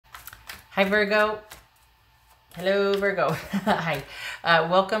Hi, Virgo. Hello, Virgo. Hi.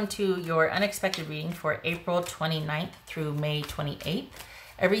 Welcome to your unexpected reading for April 29th through May 28th.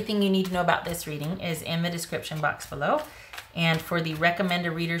 Everything you need to know about this reading is in the description box below. And for the recommend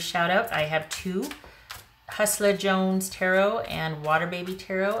a reader shout outs, I have two, Hustler Jones Tarot and Water Baby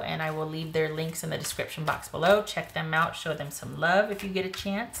Tarot, and I will leave their links in the description box below. Check them out, show them some love if you get a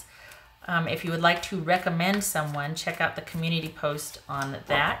chance. If you would like to recommend someone, check out the community post on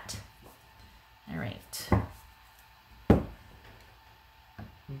that. All right,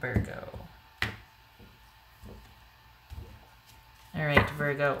 Virgo. All right,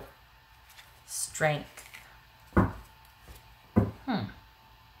 Virgo. Strength.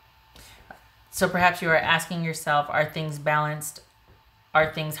 So perhaps you are asking yourself, are things balanced?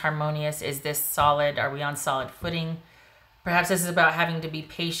 Are things harmonious? Is this solid? Are we on solid footing? Perhaps this is about having to be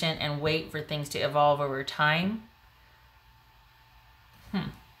patient and wait for things to evolve over time.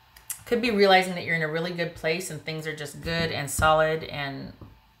 Could be realizing that you're in a really good place and things are just good and solid and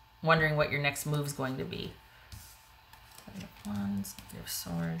wondering what your next move is going to be. Knight of Wands, Knight of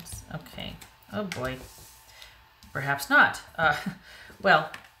Swords. Okay. Oh boy. Perhaps not. Well,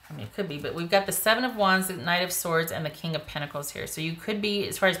 I mean, it could be, but we've got the Seven of Wands, the Knight of Swords, and the King of Pentacles here. So you could be,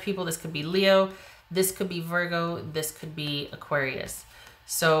 as far as people, this could be Leo, this could be Virgo, this could be Aquarius.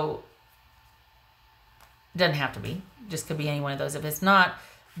 So it doesn't have to be. Just could be any one of those. If it's not,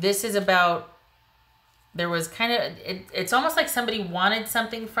 this is about, there was kind of, it's almost like somebody wanted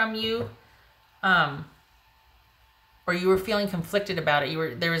something from you, or you were feeling conflicted about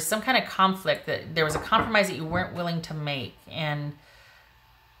it. There was some kind of conflict, that there was a compromise that you weren't willing to make. And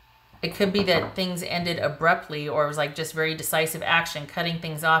it could be that things ended abruptly, or it was like just very decisive action, cutting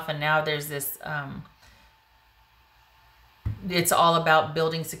things off. And now there's this, it's all about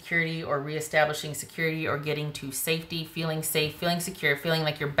building security or reestablishing security or getting to safety, feeling safe, feeling secure, feeling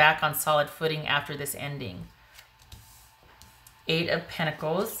like you're back on solid footing after this ending. Eight of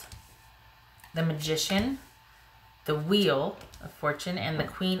Pentacles, the Magician, the Wheel of Fortune, and the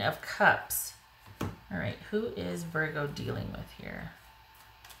Queen of Cups. All right, who is Virgo dealing with here?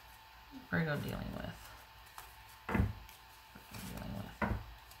 Virgo dealing with?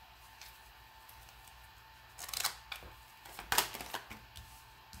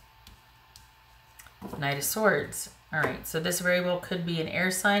 Knight of Swords. All right, so this very well could be an air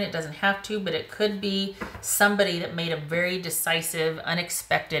sign. It doesn't have to, but it could be somebody that made a very decisive,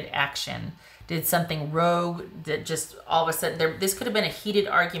 unexpected action. Did something rogue that just all of a sudden, this could have been a heated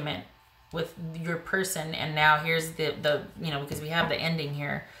argument with your person, and now here's the you know, because we have the ending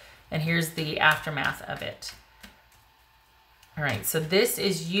here, and here's the aftermath of it. All right, so this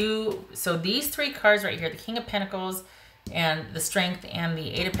is you. So these three cards right here, the King of Pentacles and the Strength and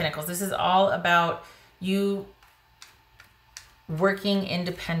the Eight of Pentacles, this is all about you working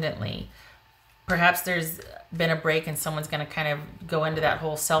independently. Perhaps there's been a break and someone's going to kind of go into that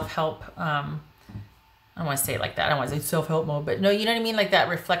whole self-help, I don't want to say it like that. I don't want to say self-help mode, but no, you know what I mean? Like that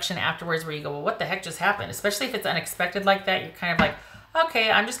reflection afterwards where you go, well, what the heck just happened? Especially if it's unexpected like that, you're kind of like,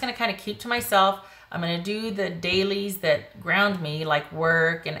 okay, I'm just going to kind of keep to myself. I'm going to do the dailies that ground me, like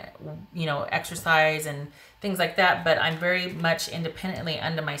work and, you know, exercise and things like that. But I'm very much independently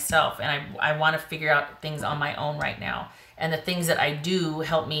unto myself. And I want to figure out things on my own right now. And the things that I do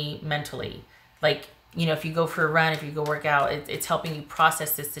help me mentally. Like, you know, if you go for a run, if you go work out, it's helping you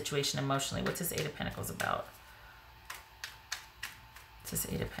process this situation emotionally. What's this Eight of Pentacles about? What's this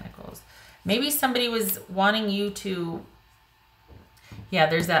Eight of Pentacles? Maybe somebody was wanting you to, yeah,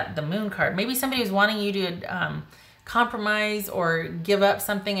 there's the Moon card. Maybe somebody was wanting you to compromise or give up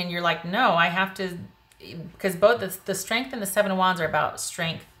something, and you're like, no, I have to, because both the Strength and the Seven of Wands are about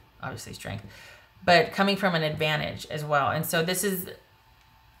strength, obviously strength, but coming from an advantage as well. And so this is,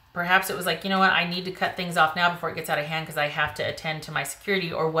 perhaps it was like, you know what, I need to cut things off now before it gets out of hand because I have to attend to my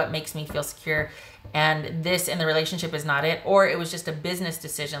security or what makes me feel secure. And this in the relationship is not it. Or it was just a business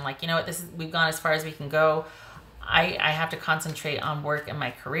decision. Like, you know what, we've gone as far as we can go. I have to concentrate on work and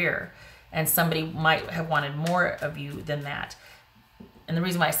my career. And somebody might have wanted more of you than that. And the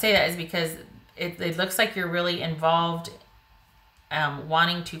reason why I say that is because it looks like you're really involved,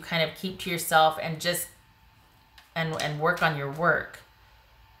 wanting to kind of keep to yourself and just, and work on your work.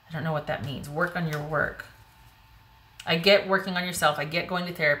 I don't know what that means. Work on your work. I get working on yourself. I get going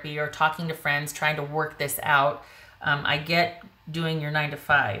to therapy or talking to friends, trying to work this out. I get doing your 9 to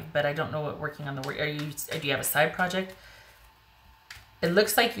 5, but I don't know what working on the work. Do you have a side project? It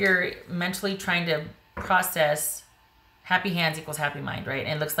looks like you're mentally trying to process. Happy hands equals happy mind, right?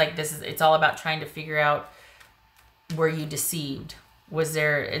 And it looks like it's all about trying to figure out, were you deceived? Was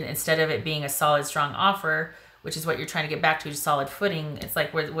there, instead of it being a solid, strong offer, which is what you're trying to get back to solid footing. It's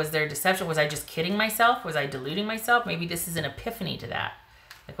like, was there deception? Was I just kidding myself? Was I deluding myself? Maybe this is an epiphany to that.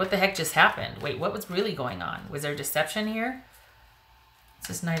 Like, what the heck just happened? Wait, what was really going on? Was there deception here? What's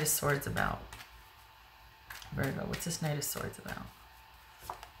this Knight of Swords about? Virgo, what's this Knight of Swords about?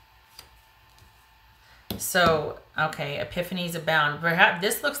 So, okay, epiphanies abound. Perhaps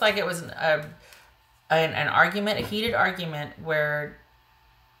this looks like it was an argument, a heated argument where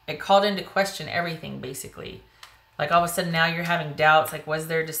it called into question everything, basically. Like, all of a sudden now you're having doubts. Like, was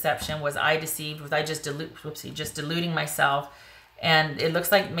there deception? Was I deceived? Was I just deluding myself? And it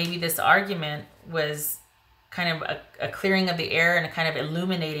looks like maybe this argument was kind of a clearing of the air and a kind of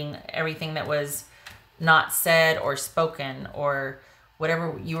illuminating everything that was not said or spoken, or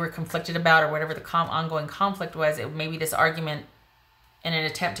whatever you were conflicted about, or whatever the ongoing conflict was. Maybe this argument, in an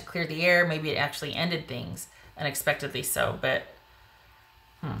attempt to clear the air, maybe it actually ended things unexpectedly so. But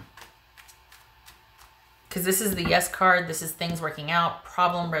because this is the Yes card, this is things working out,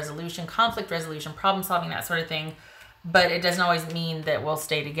 problem resolution, conflict resolution, problem solving, that sort of thing. But it doesn't always mean that we'll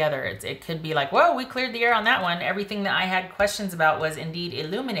stay together. It could be like, whoa, we cleared the air on that one. Everything that I had questions about was indeed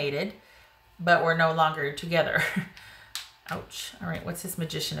illuminated, but we're no longer together. Ouch. All right, what's this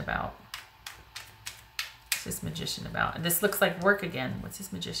Magician about? What's this Magician about? This looks like work again. What's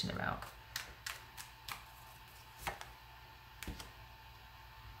this Magician about?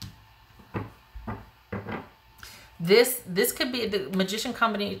 This could be the Magician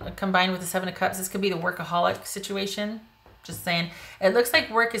combined with the Seven of Cups. This could be the workaholic situation. Just saying. It looks like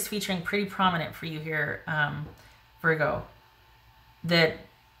work is featuring pretty prominent for you here, Virgo. That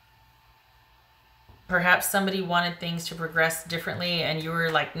perhaps somebody wanted things to progress differently, and you were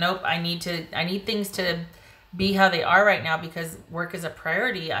like, nope, I need things to be how they are right now because work is a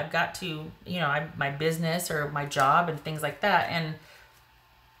priority. I've got to, you know, my business or my job and things like that.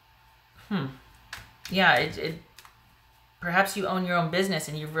 And yeah, perhaps you own your own business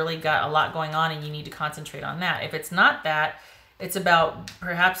and you've really got a lot going on and you need to concentrate on that. If it's not that, it's about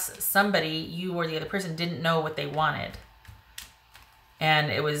perhaps somebody, you or the other person, didn't know what they wanted.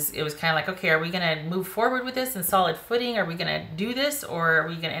 And it was kind of like, okay, are we going to move forward with this in solid footing? Are we going to do this? Or are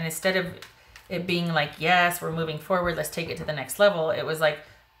we going to, and instead of it being like, yes, we're moving forward, let's take it to the next level, it was like,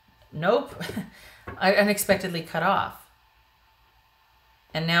 nope, I unexpectedly cut off.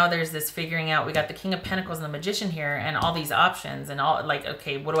 And now there's this figuring out. We got the King of Pentacles and the Magician here and all these options and all, like,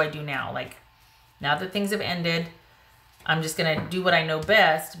 okay, what do I do now? Like, now that things have ended, I'm just going to do what I know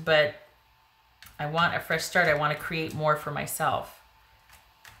best, but I want a fresh start. I want to create more for myself.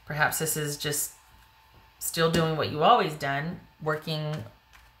 Perhaps this is just still doing what you've always done, working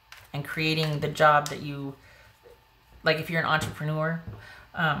and creating the job that you, like if you're an entrepreneur,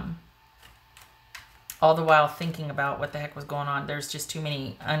 all the while thinking about what the heck was going on. There's just too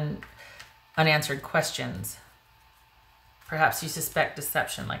many unanswered questions. Perhaps you suspect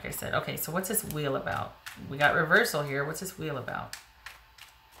deception, like I said. Okay, so what's this Wheel about? We got reversal here. What's this Wheel about?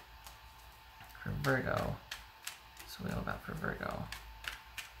 For Virgo. What's the Wheel about for Virgo?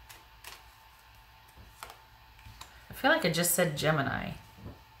 I feel like I just said Gemini.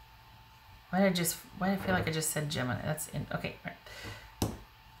 Why did I feel like I just said Gemini? That's in, okay, right.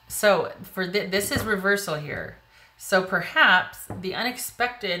 So for this is reversal here. So perhaps the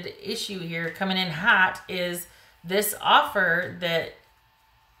unexpected issue here coming in hot is this offer that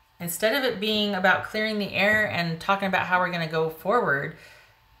instead of it being about clearing the air and talking about how we're going to go forward,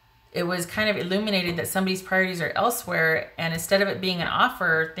 it was kind of illuminated that somebody's priorities are elsewhere. And instead of it being an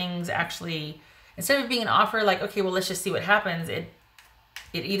offer, things actually, instead of it being an offer like, okay, well, let's just see what happens. It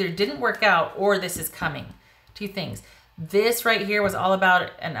either didn't work out or this is coming. Two things. This right here was all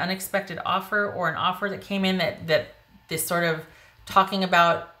about an unexpected offer or an offer that came in that this sort of talking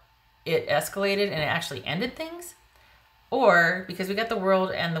about it escalated and it actually ended things. Or because we got the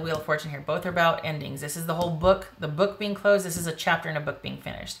World and the Wheel of Fortune here, both are about endings. This is the whole book, the book being closed. This is a chapter in a book being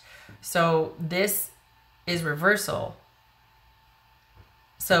finished. So this is reversal.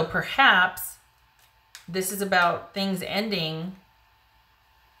 So perhaps this is about things ending,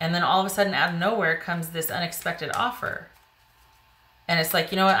 and then all of a sudden out of nowhere comes this unexpected offer. And it's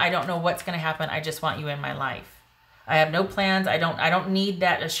like, you know what? I don't know what's going to happen. I just want you in my life. I have no plans. I don't need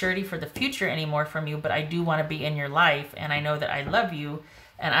that assurity for the future anymore from you, but I do want to be in your life. And I know that I love you.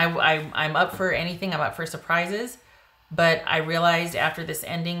 And I'm up for anything. I'm up for surprises. But I realized after this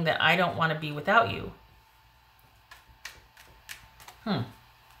ending that I don't want to be without you.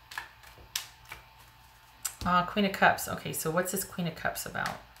 Queen of Cups. Okay, so what's this Queen of Cups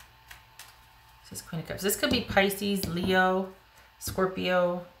about? This Queen of Cups. This could be Pisces, Leo,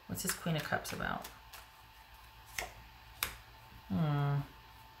 Scorpio. What's this Queen of Cups about?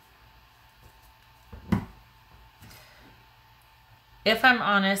 If I'm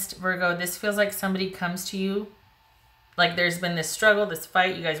honest, Virgo, this feels like somebody comes to you, like there's been this struggle, this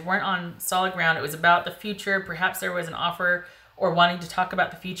fight. You guys weren't on solid ground. It was about the future. Perhaps there was an offer or wanting to talk about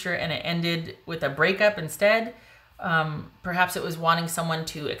the future and it ended with a breakup instead. Perhaps it was wanting someone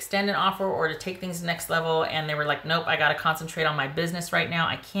to extend an offer or to take things to the next level. And they were like, nope, I got to concentrate on my business right now.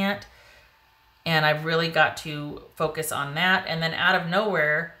 I can't. And I've really got to focus on that. And then out of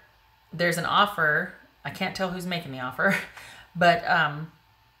nowhere, there's an offer. I can't tell who's making the offer, but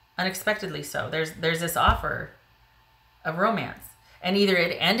unexpectedly so. There's this offer of romance. And either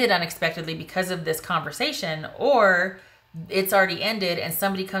it ended unexpectedly because of this conversation, or it's already ended and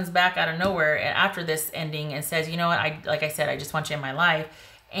somebody comes back out of nowhere after this ending and says, you know what, like I said, I just want you in my life.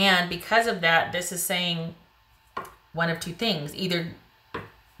 And because of that, this is saying one of two things. Either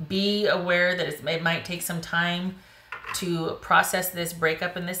be aware that it might take some time to process this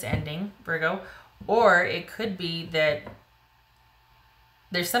breakup and this ending, Virgo, or it could be that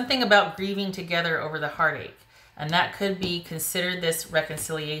there's something about grieving together over the heartache. And that could be considered this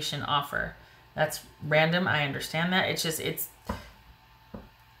reconciliation offer. That's random. I understand that.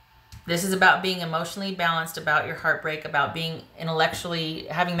 This is about being emotionally balanced about your heartbreak, about being intellectually,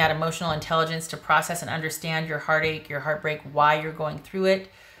 having that emotional intelligence to process and understand your heartache, your heartbreak, why you're going through it.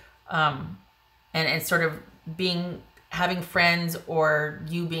 And sort of having friends or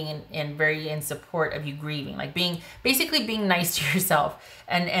you being very in support of you grieving, like basically being nice to yourself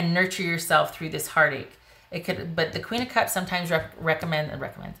and nurture yourself through this heartache. It could, but the Queen of Cups sometimes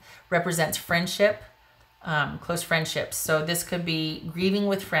represents friendship, close friendships. So this could be grieving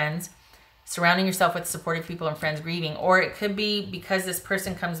with friends, surrounding yourself with supportive people and friends grieving, or it could be because this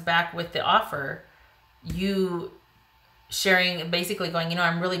person comes back with the offer, you sharing, basically going, you know,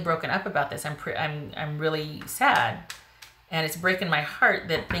 I'm really broken up about this. I'm really sad, and it's breaking my heart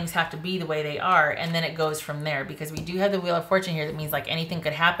that things have to be the way they are. And then it goes from there, because we do have the Wheel of Fortune here. That means like anything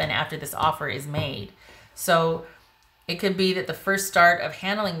could happen after this offer is made. So it could be that the first start of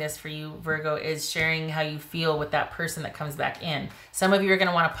handling this for you, Virgo, is sharing how you feel with that person that comes back in. Some of you are going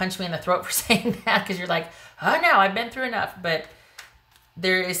to want to punch me in the throat for saying that, because you're like, oh no, I've been through enough. But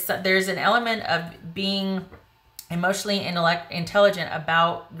there's an element of being emotionally intelligent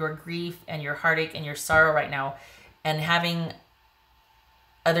about your grief and your heartache and your sorrow right now, and having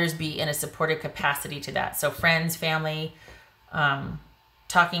others be in a supportive capacity to that. So friends, family,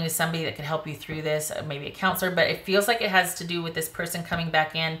 talking to somebody that could help you through this, maybe a counselor, but it feels like it has to do with this person coming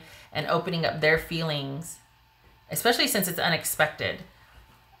back in and opening up their feelings, especially since it's unexpected,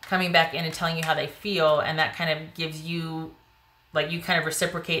 coming back in and telling you how they feel. And that kind of gives you, like, you kind of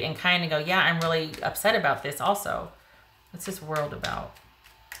reciprocate and kind of go, yeah, I'm really upset about this also. What's this world about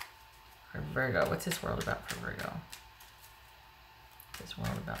for Virgo? What's this world about for Virgo? What's this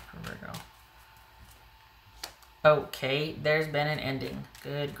world about for Virgo? Okay, there's been an ending.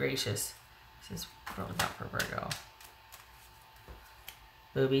 Good gracious. This is world about for Virgo.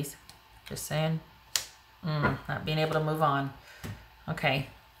 Boobies. Just saying. Not being able to move on. Okay.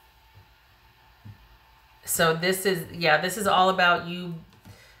 So this is all about you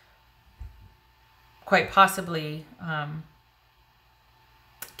quite possibly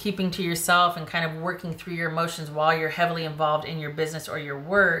keeping to yourself and kind of working through your emotions while you're heavily involved in your business or your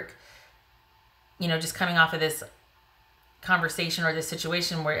work. You know, just coming off of this conversation or this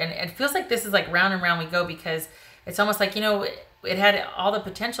situation where, and it feels like this is like round and round we go, because it's almost like, you know, it had all the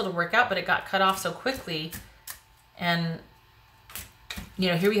potential to work out, but it got cut off so quickly. And, you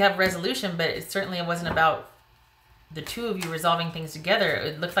know, here we have resolution, but it certainly wasn't about the two of you resolving things together.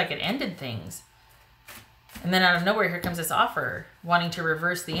 It looked like it ended things. And then out of nowhere, here comes this offer wanting to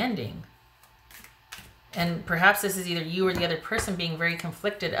reverse the ending. And perhaps this is either you or the other person being very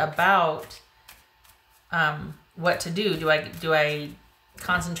conflicted about what to do. Do I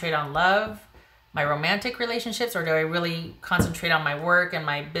concentrate on love, my romantic relationships, or do I really concentrate on my work and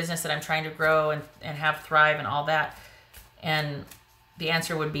my business that I'm trying to grow and have thrive and all that? And the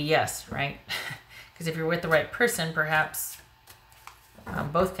answer would be yes, right? Because if you're with the right person, perhaps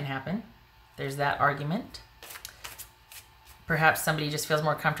both can happen. There's that argument. Perhaps somebody just feels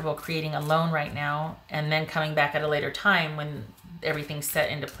more comfortable creating alone right now and then coming back at a later time when everything's set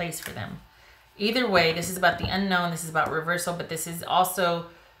into place for them. Either way, this is about the unknown. This is about reversal, but this is also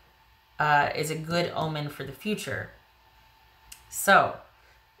is a good omen for the future. So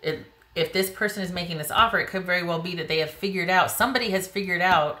if this person is making this offer, it could very well be that they have figured out, somebody has figured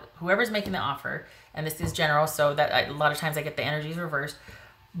out, whoever's making the offer, and this is general, so that a lot of times I get the energies reversed,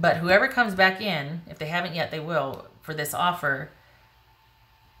 but whoever comes back in, if they haven't yet, they will, for this offer,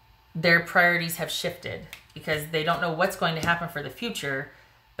 their priorities have shifted because they don't know what's going to happen for the future.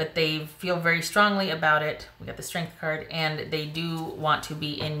 but they feel very strongly about it. We got the Strength card, and they do want to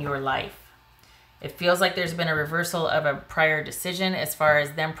be in your life. It feels like there's been a reversal of a prior decision as far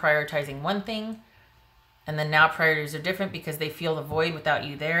as them prioritizing one thing, and then now priorities are different because they feel the void without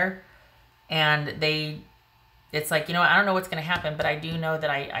you there. And it's like, you know, I don't know what's going to happen, but I do know that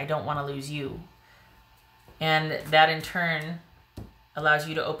I don't want to lose you. And that in turn allows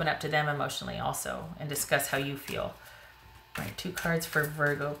you to open up to them emotionally also and discuss how you feel. All right, 2 cards for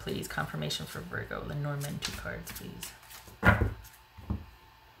Virgo, please. Confirmation for Virgo. Lenormand, 2 cards, please.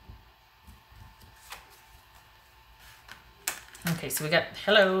 Okay, so we got,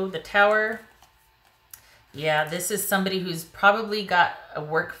 hello, the Tower. Yeah, this is somebody who's probably got a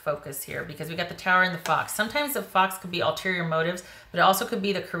work focus here because we got the Tower and the Fox. Sometimes the Fox could be ulterior motives, but it also could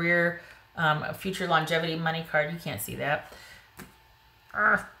be the career, future longevity money card. You can't see that.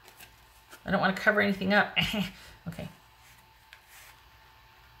 I don't want to cover anything up. Okay.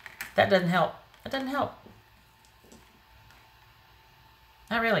 That doesn't help. That doesn't help.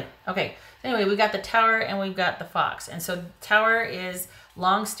 Not really. Okay. Anyway, we got the Tower and we've got the Fox. And so Tower is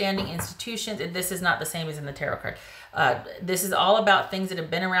long-standing institutions. And this is not the same as in the tarot card. This is all about things that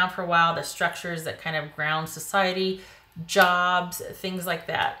have been around for a while, the structures that kind of ground society, jobs, things like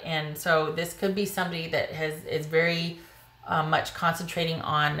that. And so this could be somebody that is very much concentrating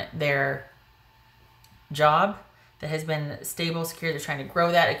on their job that has been stable, secure. They're trying to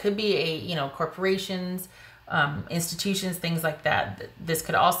grow that. It could be corporations, institutions, things like that. This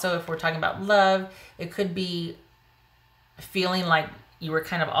could also, if we're talking about love, it could be feeling like you were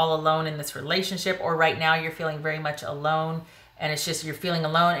kind of all alone in this relationship, or right now you're feeling very much alone, and it's just you're feeling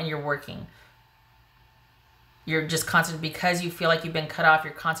alone and you're working. You're just constant because you feel like you've been cut off.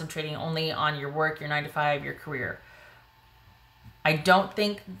 You're concentrating only on your work, your 9 to 5, your career. I don't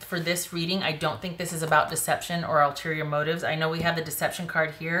think for this reading, I don't think this is about deception or ulterior motives. I know we have the deception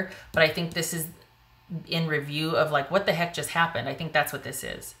card here, but I think this is in review of like, what the heck just happened? I think that's what this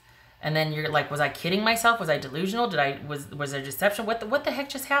is. And then you're like, was I kidding myself? Was I delusional? Was there deception? What the heck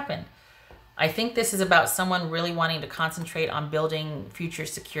just happened? I think this is about someone really wanting to concentrate on building future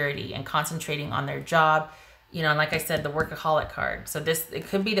security and concentrating on their job. You know, and like I said, the workaholic card. So it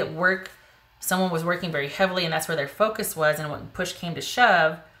could be that someone was working very heavily and that's where their focus was. And when push came to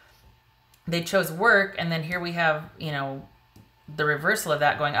shove, they chose work. And then here we have, the reversal of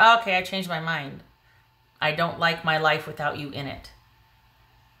that going, oh, okay, I changed my mind. I don't like my life without you in it.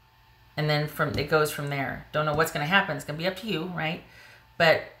 And then it goes from there. Don't know what's going to happen. It's going to be up to you, right?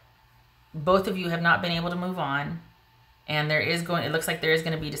 But both of you have not been able to move on. And it looks like there is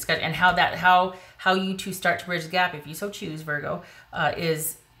going to be discussion. And how you two start to bridge the gap, if you so choose, Virgo,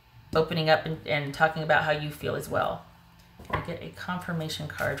 is opening up and talking about how you feel as well. Can I get a confirmation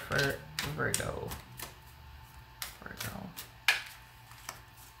card for Virgo?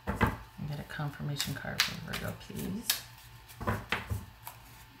 Get a confirmation card for Virgo, please. Virgo.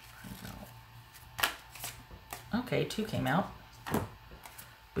 Okay, 2 came out.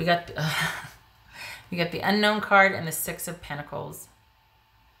 We got the Unknown card and the 6 of Pentacles.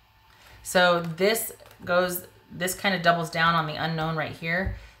 So this kind of doubles down on the unknown right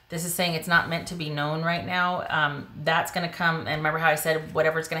here. This is saying it's not meant to be known right now. That's going to come, and remember how I said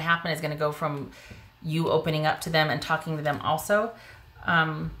whatever's going to happen is going to go from you opening up to them and talking to them also.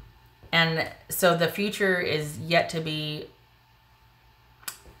 And so the future is yet to be,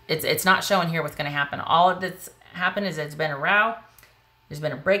 it's not showing here what's going to happen. All that's happened is there's been a row, there's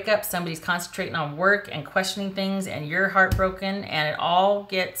been a breakup, somebody's concentrating on work and questioning things, and you're heartbroken, and it all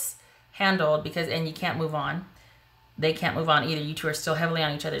gets handled and you can't move on. They can't move on either. You two are still heavily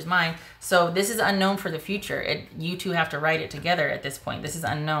on each other's mind. So this is unknown for the future. You two have to write it together at this point. This is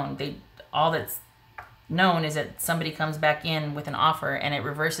unknown. All that's known is that somebody comes back in with an offer and it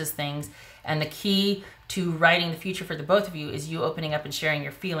reverses things. And the key to writing the future for the both of you is you opening up and sharing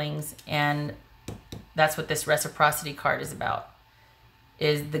your feelings. And that's what this reciprocity card is about,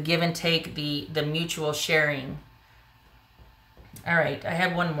 is the give and take, the mutual sharing. All right, I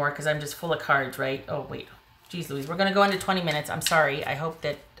had one more because I'm just full of cards, right? Oh, wait. Geez Louise, we're going to go into 20 minutes. I'm sorry. I hope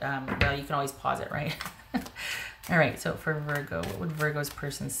that, well, you can always pause it, right? All right, so for Virgo, what would Virgo's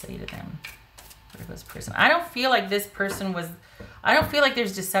person say to them? Virgo's person. I don't feel like this person was, I don't feel like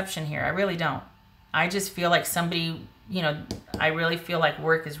there's deception here. I really don't. I just feel like somebody, I really feel like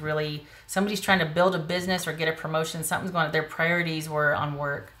work is really, somebody's trying to build a business or get a promotion. Something's going on. Their priorities were on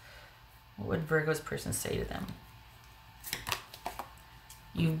work. What would Virgo's person say to them?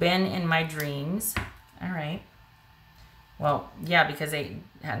 You've been in my dreams. All right. Well, yeah, because they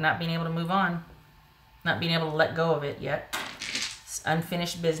have not been able to move on. Not being able to let go of it yet. It's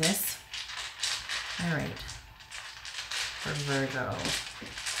unfinished business. All right. For Virgo.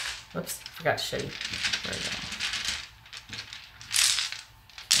 Whoops, forgot to show you. There we go.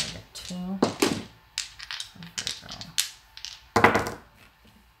 I get 2.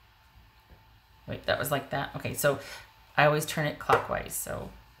 Wait, that was like that? Okay, so I always turn it clockwise, so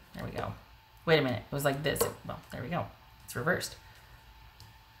there we go. Wait a minute, it was like this. Well, there we go. It's reversed.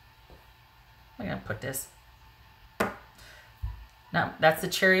 I'm gonna put this. Now, that's the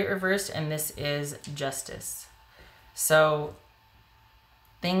Chariot reversed, and this is Justice. So,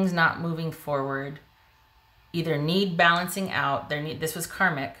 things not moving forward either need balancing out. This was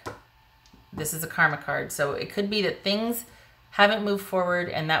karmic. This is a karma card. So, it could be that things haven't moved forward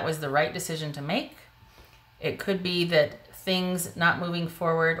and that was the right decision to make. It could be that things not moving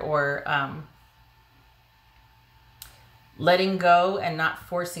forward or letting go and not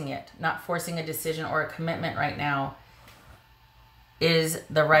forcing it, not forcing a decision or a commitment right now is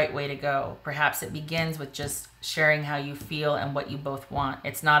the right way to go. Perhaps it begins with just sharing how you feel and what you both want.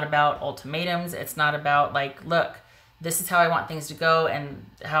 It's not about ultimatums. It's not about like, look, this is how I want things to go, and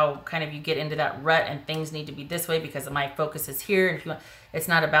how kind of you get into that rut and things need to be this way because my focus is here. And if you want, it's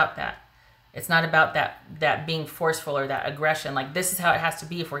not about that. It's not about that being forceful or that aggression. Like, this is how it has to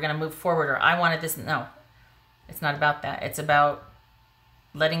be if we're going to move forward, or I wanted this. No, it's not about that. It's about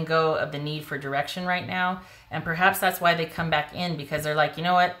letting go of the need for direction right now. And perhaps that's why they come back in, because they're like, you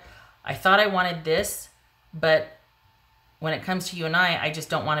know what? I thought I wanted this, but when it comes to you and I just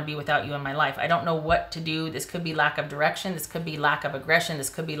don't want to be without you in my life. I don't know what to do. This could be lack of direction. This could be lack of aggression.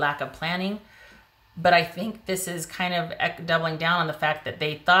 This could be lack of planning. But I think this is kind of doubling down on the fact that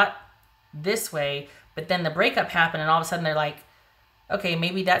they thought this way, but then the breakup happened and all of a sudden they're like, okay,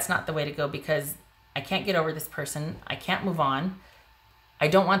 maybe that's not the way to go because I can't get over this person. I can't move on. I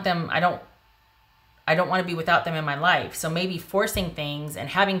don't want them. I don't want to be without them in my life. So maybe forcing things and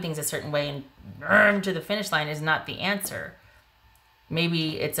having things a certain way and to the finish line is not the answer.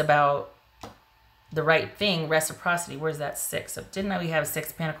 Maybe it's about the right thing, reciprocity. Where's that 6? So didn't we have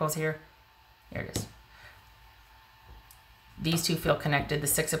 6 pentacles here? Here it is. These two feel connected, the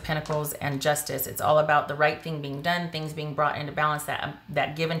 6 of Pentacles and Justice. It's all about the right thing being done, things being brought into balance,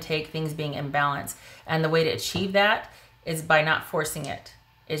 that give and take, things being in balance. And the way to achieve that is by not forcing it.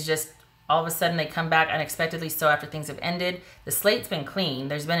 It's just all of a sudden they come back unexpectedly so after things have ended. The slate's been clean.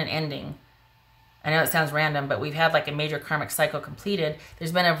 There's been an ending. I know it sounds random, but we've had like a major karmic cycle completed.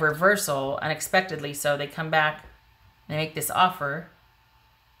 There's been a reversal unexpectedly, so they come back, they make this offer.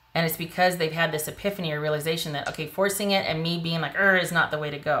 And it's because they've had this epiphany or realization that, okay, forcing it and me being like, is not the way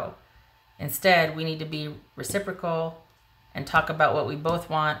to go. Instead, we need to be reciprocal and talk about what we both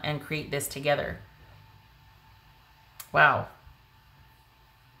want and create this together. Wow.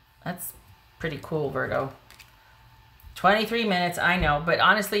 That's pretty cool, Virgo. 23 minutes, I know. But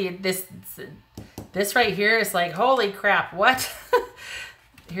honestly, this right here is like, holy crap, what?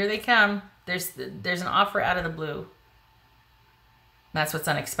 Here they come. There's an offer out of the blue. That's what's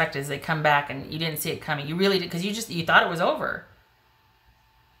unexpected, is they come back and you didn't see it coming. You really did, because you thought it was over.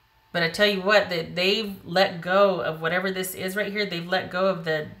 But I tell you what, they've let go of whatever this is right here. They've let go of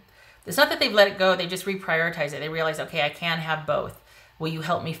it's not that they've let it go, they just reprioritize it. They realize, okay, I can have both. Will you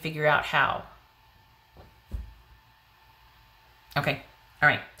help me figure out how? Okay, all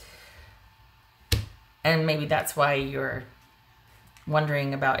right. And maybe that's why you're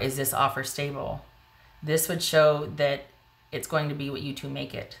wondering about, is this offer stable? This would show that it's going to be what you two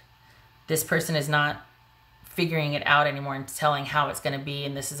make it. This person is not figuring it out anymore and telling how it's going to be,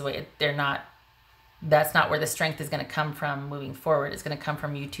 and this is the way that's not where the strength is going to come from moving forward. It's going to come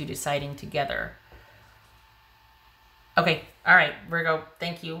from you two deciding together. Okay, all right, Virgo,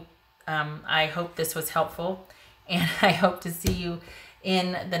 thank you. I hope this was helpful, and I hope to see you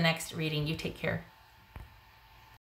in the next reading. You take care.